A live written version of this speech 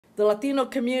The Latino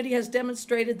community has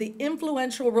demonstrated the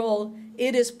influential role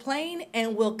it is playing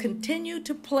and will continue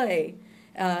to play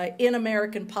in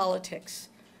American politics.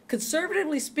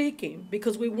 Conservatively speaking,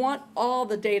 because we want all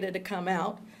the data to come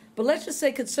out, but let's just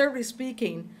say conservatively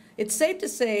speaking, it's safe to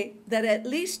say that at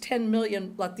least 10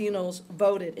 million Latinos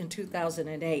voted in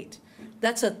 2008.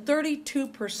 That's a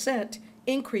 32%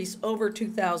 increase over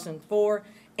 2004,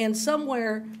 and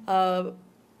somewhere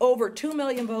over 2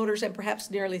 million voters and perhaps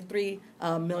nearly 3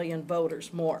 million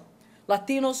voters more.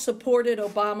 Latinos supported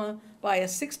Obama by a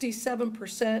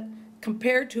 67%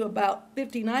 compared to about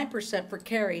 59% for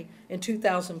Kerry in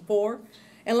 2004.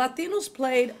 And Latinos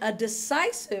played a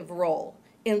decisive role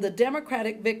in the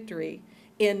Democratic victory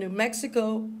in New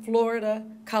Mexico, Florida,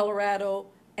 Colorado,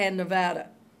 and Nevada.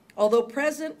 Although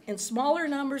present in smaller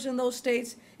numbers in those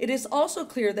states, it is also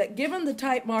clear that given the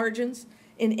tight margins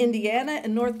in Indiana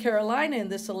and North Carolina in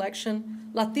this election,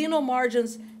 Latino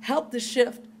margins helped to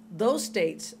shift those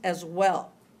states as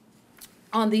well.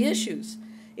 On the issues,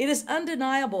 it is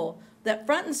undeniable that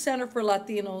front and center for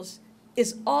Latinos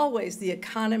is always the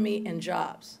economy and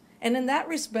jobs. And in that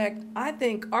respect, I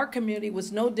think our community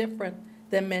was no different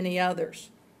than many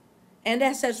others. And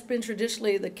as has been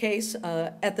traditionally the case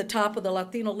at the top of the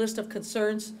Latino list of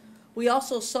concerns, we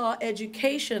also saw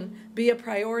education be a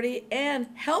priority and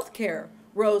healthcare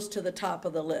rose to the top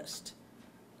of the list.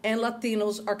 And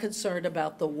Latinos are concerned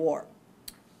about the war.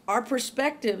 Our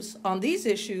perspectives on these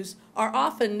issues are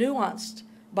often nuanced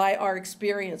by our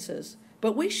experiences,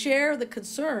 but we share the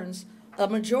concerns a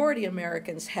majority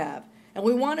Americans have, and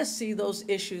we want to see those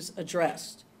issues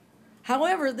addressed.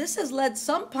 However, this has led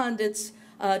some pundits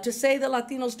to say that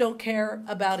Latinos don't care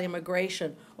about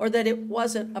immigration or that it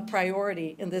wasn't a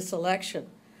priority in this election.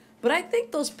 But I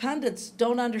think those pundits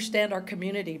don't understand our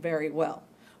community very well.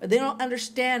 They don't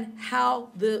understand how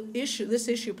this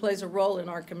issue plays a role in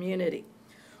our community.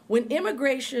 When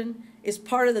immigration is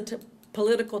part of the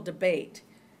political debate,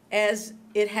 as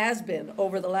it has been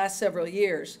over the last several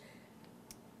years,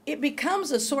 it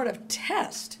becomes a sort of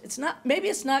test. Maybe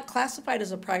it's not classified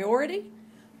as a priority,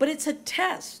 but it's a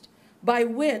test by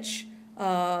which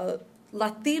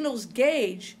Latinos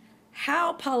gauge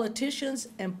how politicians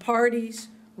and parties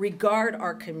regard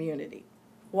our community.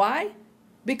 Why?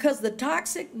 Because the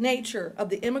toxic nature of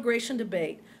the immigration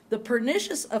debate, the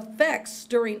pernicious effects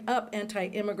stirring up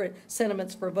anti-immigrant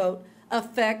sentiments for vote,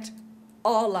 affect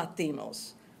all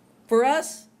Latinos. For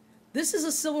us, this is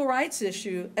a civil rights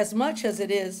issue as much as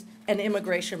it is an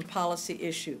immigration policy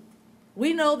issue.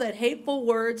 We know that hateful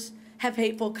words have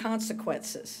hateful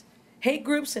consequences. Hate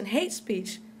groups and hate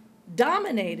speech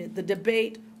dominated the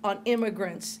debate on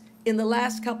immigrants in the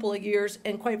last couple of years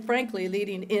and quite frankly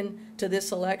leading into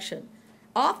this election,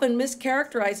 often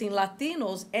mischaracterizing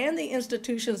Latinos and the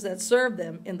institutions that serve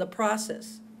them in the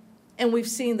process. And we've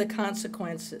seen the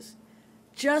consequences.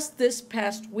 Just this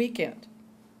past weekend,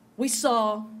 we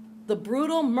saw the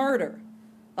brutal murder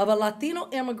of a Latino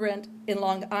immigrant in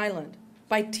Long Island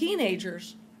by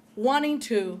teenagers wanting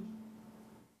to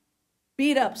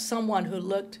beat up someone who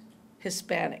looked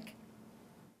Hispanic.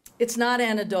 It's not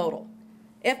anecdotal.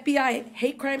 FBI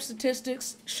hate crime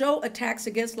statistics show attacks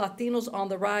against Latinos on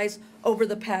the rise over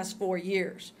the past 4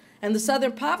 years. And the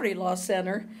Southern Poverty Law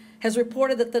Center has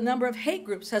reported that the number of hate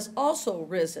groups has also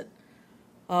risen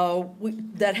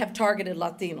that have targeted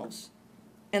Latinos.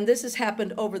 And this has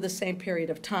happened over the same period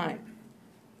of time.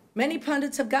 Many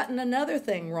pundits have gotten another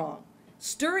thing wrong.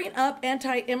 Stirring up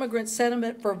anti-immigrant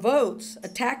sentiment for votes, a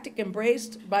tactic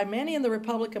embraced by many in the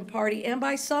Republican Party and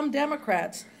by some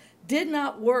Democrats, did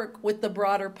not work with the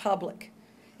broader public.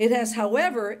 It has,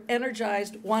 however,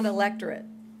 energized one electorate,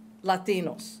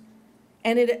 Latinos.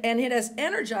 And it has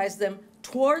energized them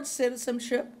toward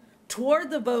citizenship,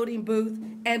 toward the voting booth,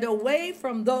 and away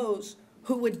from those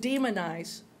who would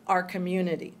demonize our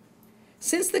community.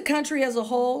 Since the country as a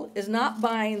whole is not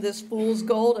buying this fool's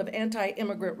gold of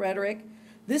anti-immigrant rhetoric,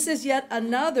 this is yet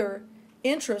another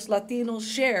interest Latinos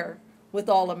share with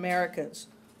all Americans.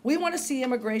 We want to see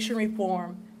immigration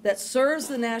reform that serves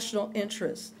the national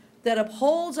interest, that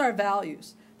upholds our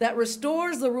values, that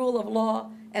restores the rule of law,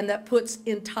 and that puts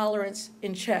intolerance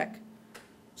in check.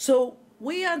 So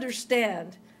we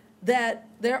understand that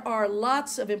there are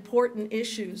lots of important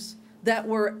issues that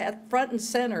were at front and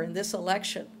center in this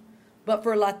election. But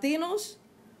for Latinos,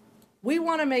 we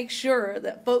want to make sure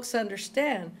that folks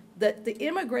understand that the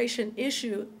immigration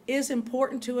issue is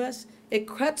important to us. It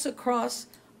cuts across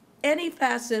any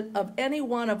facet of any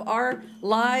one of our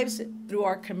lives, through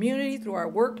our community, through our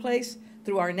workplace,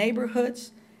 through our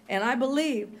neighborhoods. And I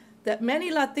believe that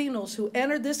many Latinos who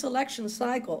entered this election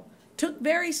cycle took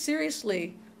very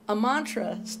seriously a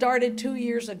mantra started 2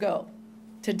 years ago.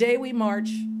 Today we march,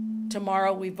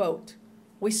 tomorrow we vote.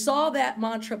 We saw that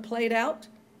mantra played out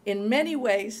in many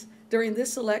ways during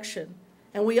this election,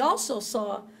 and we also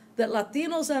saw that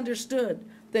Latinos understood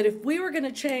that if we were going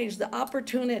to change the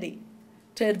opportunity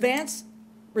to advance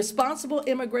responsible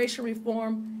immigration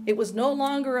reform, it was no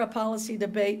longer a policy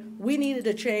debate. We needed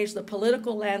to change the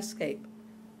political landscape.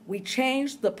 We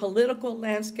changed the political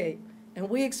landscape, and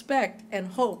we expect and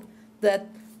hope that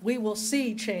we will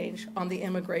see change on the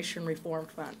immigration reform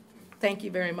front. Thank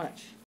you very much.